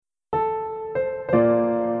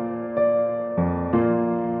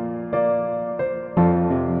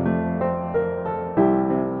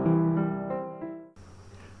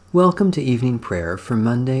Welcome to evening prayer for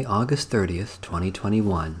Monday, August 30th,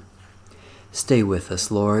 2021. Stay with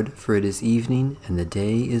us, Lord, for it is evening and the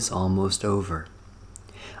day is almost over.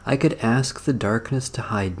 I could ask the darkness to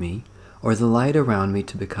hide me, or the light around me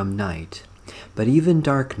to become night, but even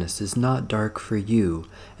darkness is not dark for you,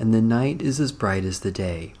 and the night is as bright as the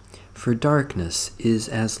day, for darkness is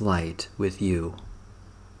as light with you.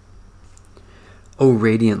 O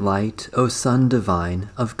radiant light, O Sun divine,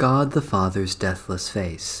 of God the Father's deathless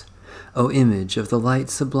face, O image of the light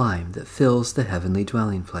sublime that fills the heavenly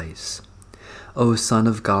dwelling place. O Son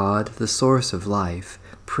of God, the source of life,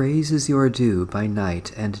 praise is your due by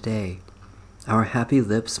night and day. Our happy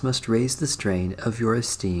lips must raise the strain of your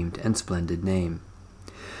esteemed and splendid name.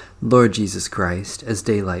 Lord Jesus Christ, as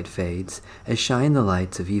daylight fades, as shine the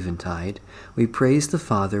lights of eventide, we praise the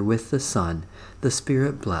Father with the Son, the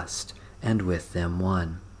Spirit blessed, and with them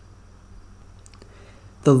one.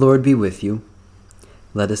 The Lord be with you.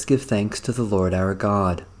 Let us give thanks to the Lord our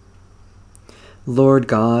God. Lord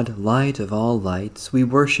God, light of all lights, we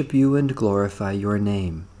worship you and glorify your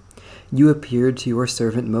name. You appeared to your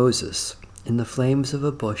servant Moses in the flames of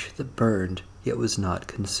a bush that burned, yet was not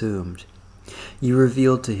consumed. You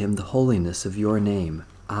revealed to him the holiness of your name,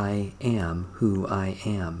 I am who I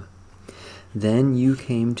am. Then you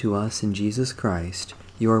came to us in Jesus Christ,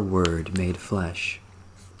 your word made flesh.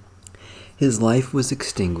 His life was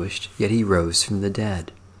extinguished, yet he rose from the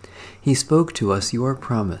dead. He spoke to us your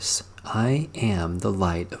promise, I am the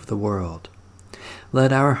light of the world.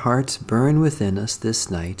 Let our hearts burn within us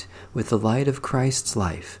this night with the light of Christ's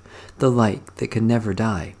life, the light that can never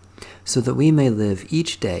die, so that we may live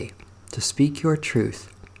each day to speak your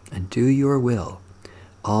truth and do your will,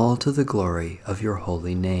 all to the glory of your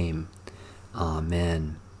holy name.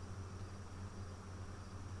 Amen.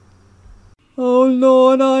 O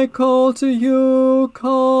Lord, I call to you,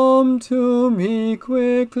 come to me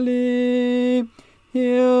quickly.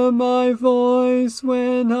 Hear my voice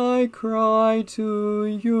when I cry to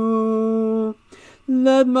you.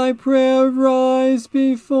 Let my prayer rise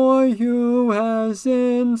before you as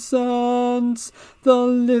incense, the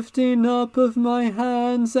lifting up of my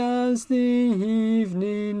hands as the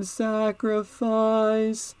evening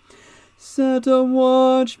sacrifice. Set a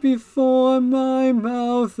watch before my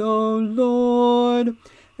mouth, O Lord,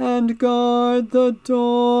 and guard the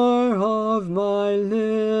door of my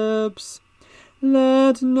lips.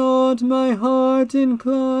 Let not my heart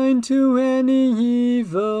incline to any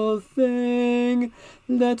evil thing.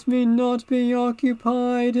 Let me not be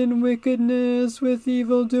occupied in wickedness with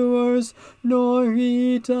evildoers, nor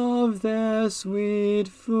eat of their sweet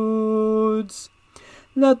foods.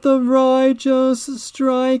 Let the righteous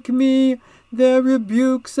strike me. Their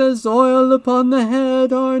rebukes as oil upon the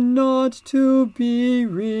head are not to be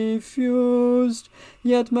refused.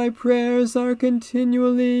 Yet my prayers are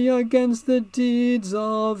continually against the deeds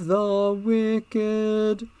of the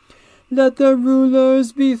wicked. Let the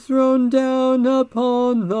rulers be thrown down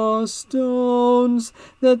upon the stones,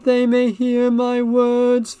 that they may hear my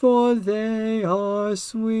words, for they are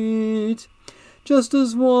sweet. Just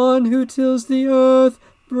as one who tills the earth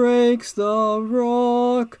breaks the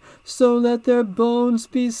rock, so let their bones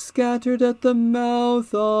be scattered at the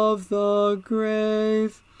mouth of the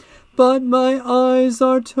grave. But my eyes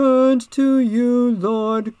are turned to you,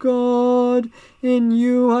 Lord God. In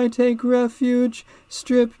you I take refuge.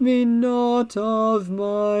 Strip me not of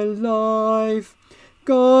my life.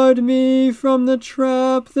 Guard me from the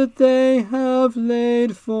trap that they have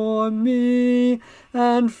laid for me,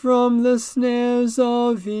 and from the snares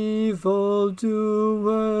of evildoers.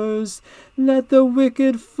 Let the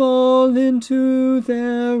wicked fall into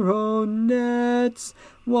their own nets,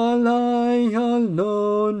 while I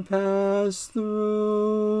alone pass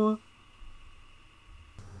through.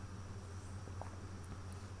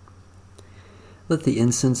 Let the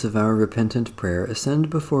incense of our repentant prayer ascend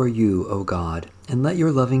before you, O God, and let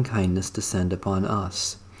your loving kindness descend upon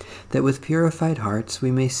us, that with purified hearts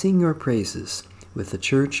we may sing your praises, with the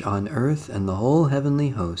church on earth and the whole heavenly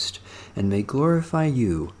host, and may glorify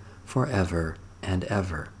you forever and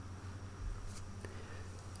ever.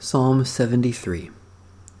 Psalm 73.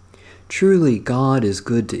 Truly God is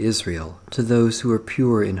good to Israel, to those who are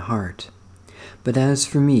pure in heart. But as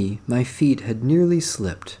for me, my feet had nearly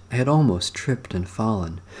slipped. I had almost tripped and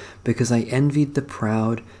fallen, because I envied the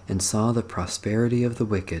proud and saw the prosperity of the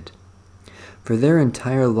wicked. For their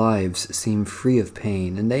entire lives seem free of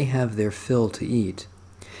pain, and they have their fill to eat.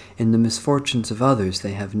 In the misfortunes of others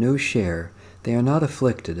they have no share. They are not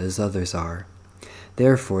afflicted as others are.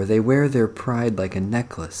 Therefore they wear their pride like a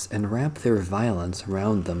necklace, and wrap their violence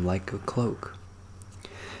around them like a cloak.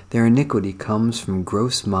 Their iniquity comes from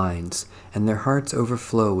gross minds, and their hearts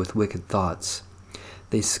overflow with wicked thoughts.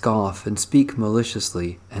 They scoff and speak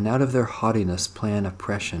maliciously, and out of their haughtiness plan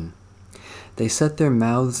oppression. They set their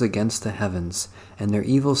mouths against the heavens, and their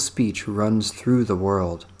evil speech runs through the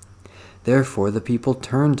world. Therefore the people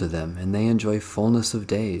turn to them, and they enjoy fullness of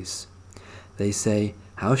days. They say,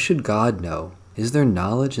 "How should God know? Is there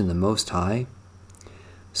knowledge in the Most High?"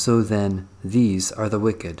 So then, these are the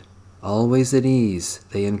wicked. Always at ease,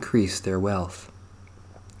 they increase their wealth.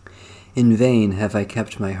 In vain have I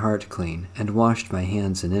kept my heart clean, and washed my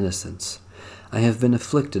hands in innocence. I have been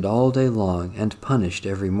afflicted all day long, and punished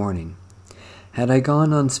every morning. Had I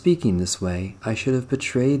gone on speaking this way, I should have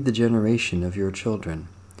betrayed the generation of your children.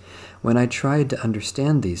 When I tried to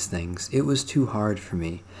understand these things, it was too hard for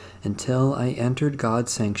me, until I entered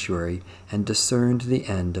God's sanctuary and discerned the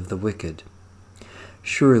end of the wicked.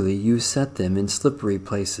 Surely you set them in slippery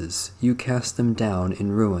places, you cast them down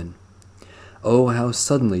in ruin. Oh, how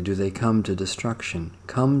suddenly do they come to destruction,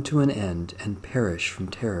 come to an end, and perish from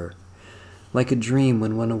terror. Like a dream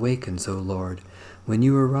when one awakens, O Lord, when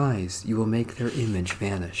you arise, you will make their image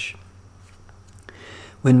vanish.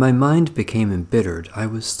 When my mind became embittered, I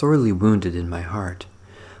was sorely wounded in my heart.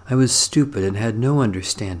 I was stupid and had no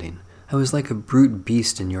understanding. I was like a brute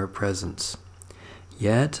beast in your presence.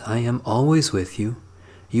 Yet I am always with you.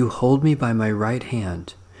 You hold me by my right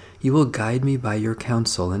hand. You will guide me by your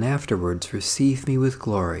counsel, and afterwards receive me with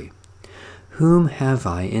glory. Whom have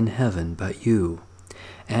I in heaven but you?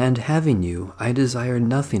 And having you, I desire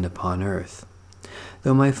nothing upon earth.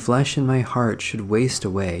 Though my flesh and my heart should waste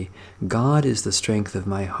away, God is the strength of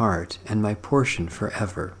my heart and my portion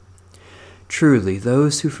forever. Truly,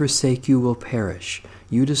 those who forsake you will perish.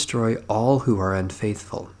 You destroy all who are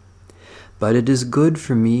unfaithful. But it is good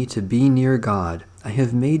for me to be near God. I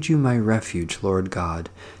have made you my refuge, Lord God,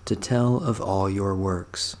 to tell of all your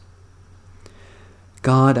works.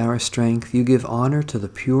 God, our strength, you give honor to the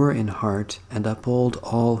pure in heart and uphold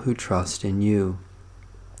all who trust in you.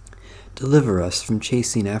 Deliver us from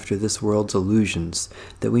chasing after this world's illusions,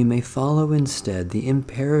 that we may follow instead the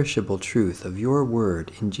imperishable truth of your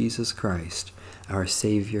word in Jesus Christ, our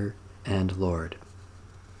Savior and Lord.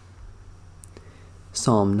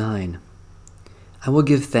 Psalm 9. I will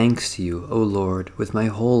give thanks to you, O Lord, with my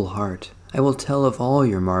whole heart. I will tell of all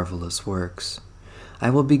your marvelous works.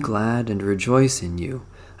 I will be glad and rejoice in you.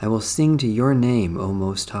 I will sing to your name, O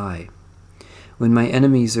Most High. When my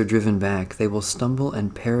enemies are driven back, they will stumble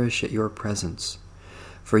and perish at your presence.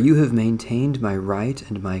 For you have maintained my right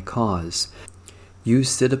and my cause. You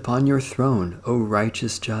sit upon your throne, O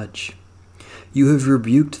righteous judge. You have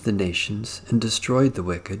rebuked the nations and destroyed the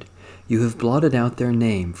wicked. You have blotted out their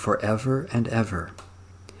name forever and ever.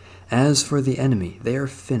 As for the enemy, they are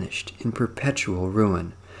finished in perpetual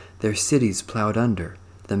ruin. Their cities plowed under,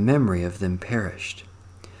 the memory of them perished.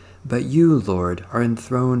 But you, Lord, are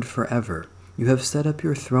enthroned forever. You have set up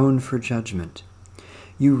your throne for judgment.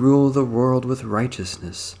 You rule the world with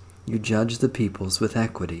righteousness. You judge the peoples with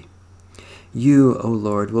equity. You, O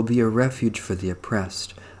Lord, will be a refuge for the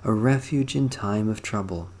oppressed, a refuge in time of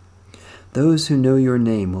trouble. Those who know your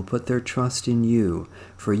name will put their trust in you,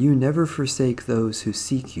 for you never forsake those who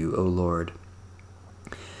seek you, O Lord.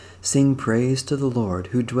 Sing praise to the Lord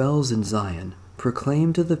who dwells in Zion.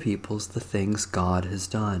 Proclaim to the peoples the things God has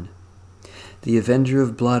done. The avenger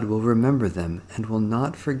of blood will remember them and will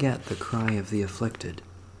not forget the cry of the afflicted.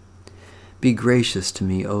 Be gracious to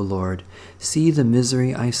me, O Lord. See the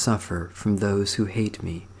misery I suffer from those who hate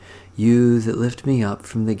me, you that lift me up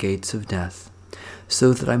from the gates of death,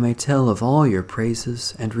 so that I may tell of all your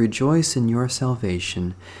praises and rejoice in your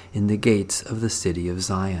salvation in the gates of the city of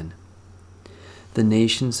Zion. The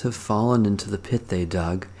nations have fallen into the pit they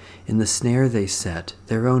dug. In the snare they set,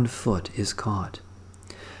 their own foot is caught.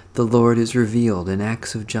 The Lord is revealed in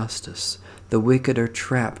acts of justice. The wicked are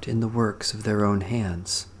trapped in the works of their own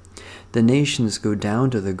hands. The nations go down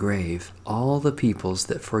to the grave, all the peoples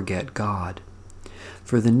that forget God.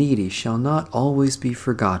 For the needy shall not always be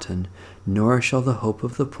forgotten, nor shall the hope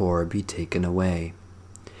of the poor be taken away.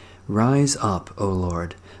 Rise up, O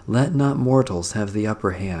Lord. Let not mortals have the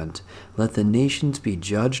upper hand. Let the nations be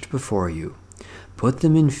judged before you. Put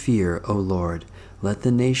them in fear, O Lord. Let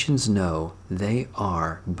the nations know they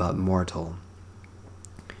are but mortal.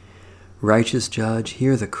 Righteous Judge,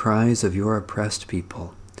 hear the cries of your oppressed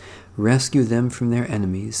people. Rescue them from their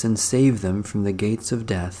enemies and save them from the gates of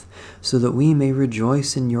death, so that we may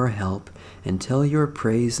rejoice in your help and tell your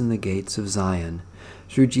praise in the gates of Zion,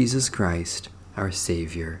 through Jesus Christ, our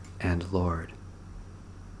Savior and Lord.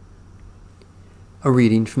 A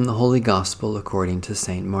reading from the Holy Gospel according to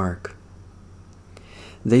St. Mark.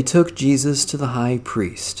 They took Jesus to the high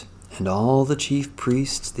priest, and all the chief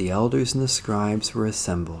priests, the elders, and the scribes were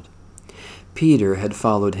assembled. Peter had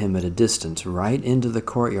followed him at a distance right into the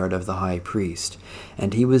courtyard of the high priest,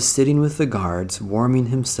 and he was sitting with the guards, warming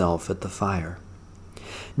himself at the fire.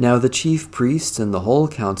 Now the chief priests and the whole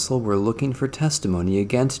council were looking for testimony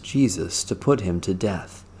against Jesus to put him to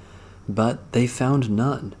death, but they found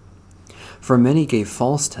none. For many gave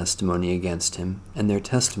false testimony against him, and their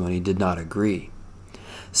testimony did not agree.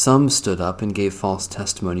 Some stood up and gave false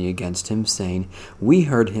testimony against him, saying, "We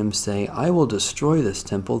heard him say, 'I will destroy this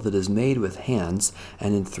temple that is made with hands,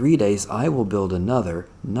 and in 3 days I will build another,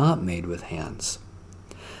 not made with hands.'"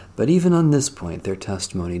 But even on this point their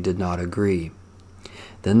testimony did not agree.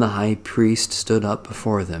 Then the high priest stood up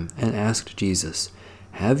before them and asked Jesus,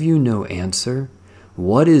 "Have you no answer?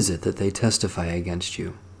 What is it that they testify against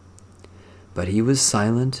you?" But he was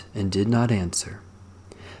silent and did not answer.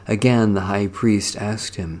 Again the high priest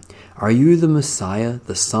asked him, "Are you the Messiah,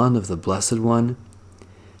 the Son of the Blessed One?"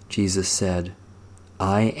 Jesus said,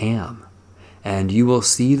 "I am, and you will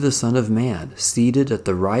see the Son of Man seated at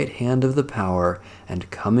the right hand of the power and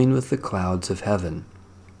coming with the clouds of heaven."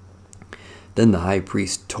 Then the high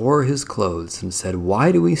priest tore his clothes and said,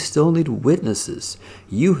 "Why do we still need witnesses?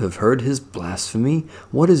 You have heard his blasphemy.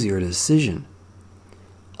 What is your decision?"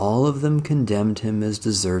 All of them condemned him as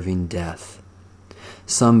deserving death.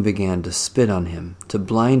 Some began to spit on him, to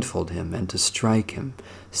blindfold him, and to strike him,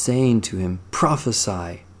 saying to him,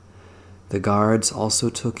 "Prophesy." The guards also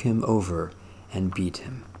took him over and beat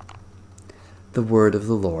him. The word of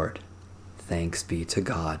the Lord. Thanks be to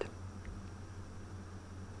God.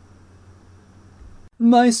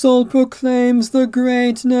 My soul proclaims the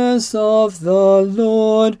greatness of the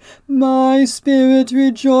Lord. My spirit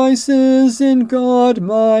rejoices in God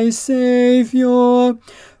my Saviour.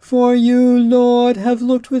 For you, Lord, have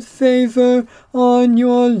looked with favor on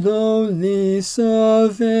your lowly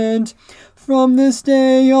servant. From this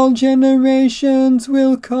day all generations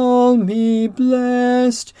will call me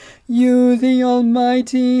blessed. You, the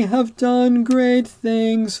Almighty, have done great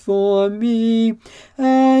things for me,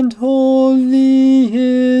 and holy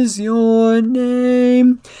is your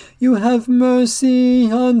name. You have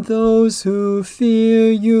mercy on those who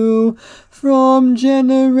fear you, from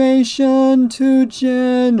generation to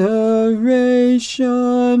generation.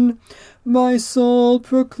 My soul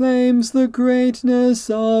proclaims the greatness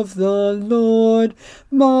of the Lord.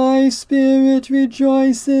 My spirit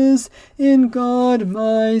rejoices in God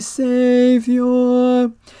my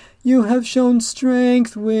Saviour. You have shown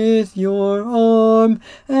strength with your arm,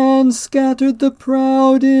 and scattered the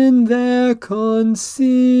proud in their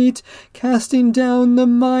conceit, casting down the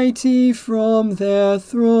mighty from their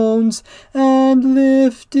thrones, and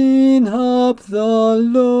lifting up the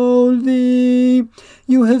lowly.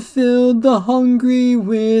 You have filled the hungry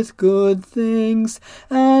with good things,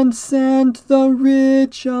 and sent the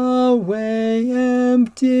rich away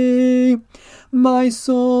empty. My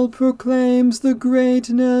soul proclaims the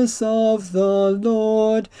greatness of the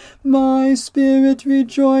Lord. My spirit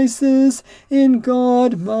rejoices in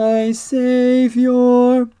God my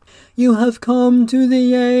Saviour. You have come to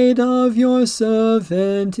the aid of your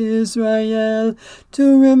servant Israel,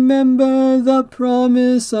 to remember the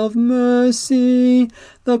promise of mercy,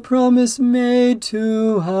 the promise made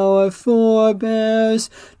to our forebears,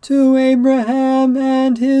 to Abraham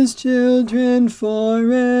and his children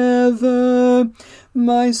forever.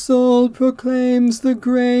 My soul proclaims the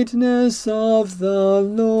greatness of the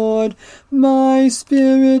Lord. My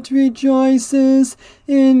spirit rejoices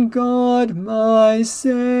in God my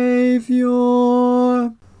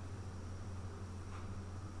Saviour.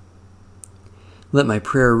 Let my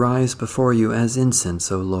prayer rise before you as incense,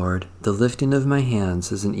 O Lord, the lifting of my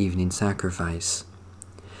hands as an evening sacrifice.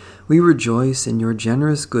 We rejoice in your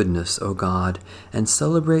generous goodness, O God, and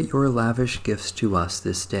celebrate your lavish gifts to us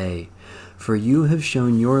this day, for you have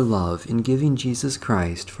shown your love in giving Jesus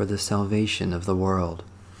Christ for the salvation of the world.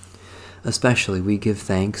 Especially we give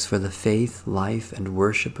thanks for the faith, life, and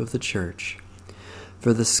worship of the Church,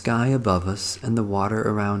 for the sky above us and the water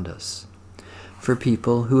around us, for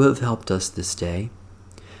people who have helped us this day,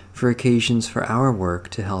 for occasions for our work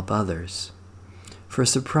to help others, for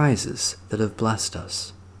surprises that have blessed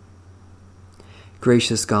us.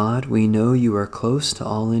 Gracious God, we know you are close to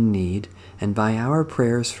all in need, and by our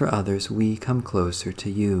prayers for others we come closer to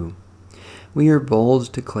you. We are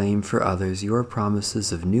bold to claim for others your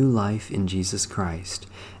promises of new life in Jesus Christ,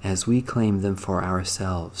 as we claim them for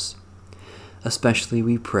ourselves. Especially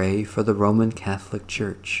we pray for the Roman Catholic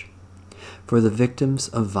Church, for the victims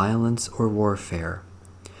of violence or warfare,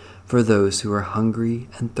 for those who are hungry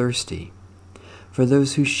and thirsty, for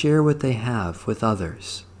those who share what they have with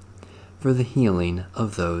others, for the healing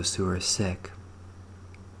of those who are sick.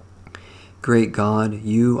 Great God,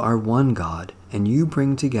 you are one God, and you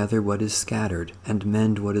bring together what is scattered and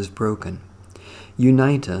mend what is broken.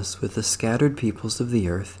 Unite us with the scattered peoples of the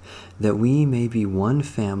earth, that we may be one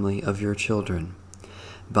family of your children.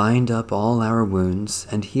 Bind up all our wounds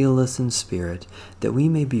and heal us in spirit, that we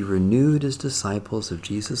may be renewed as disciples of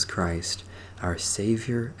Jesus Christ, our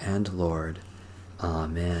Savior and Lord.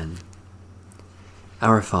 Amen.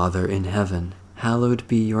 Our Father in heaven, hallowed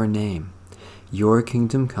be your name. Your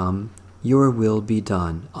kingdom come, your will be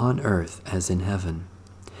done, on earth as in heaven.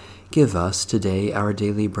 Give us today our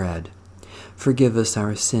daily bread. Forgive us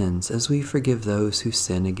our sins as we forgive those who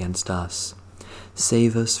sin against us.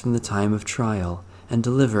 Save us from the time of trial, and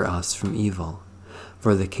deliver us from evil.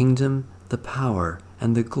 For the kingdom, the power,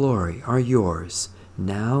 and the glory are yours,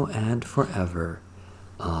 now and forever.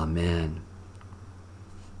 Amen.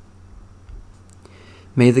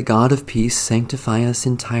 May the God of peace sanctify us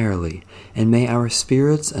entirely, and may our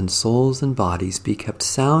spirits and souls and bodies be kept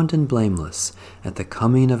sound and blameless at the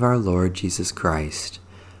coming of our Lord Jesus Christ.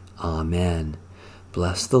 Amen.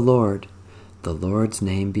 Bless the Lord. The Lord's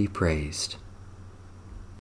name be praised.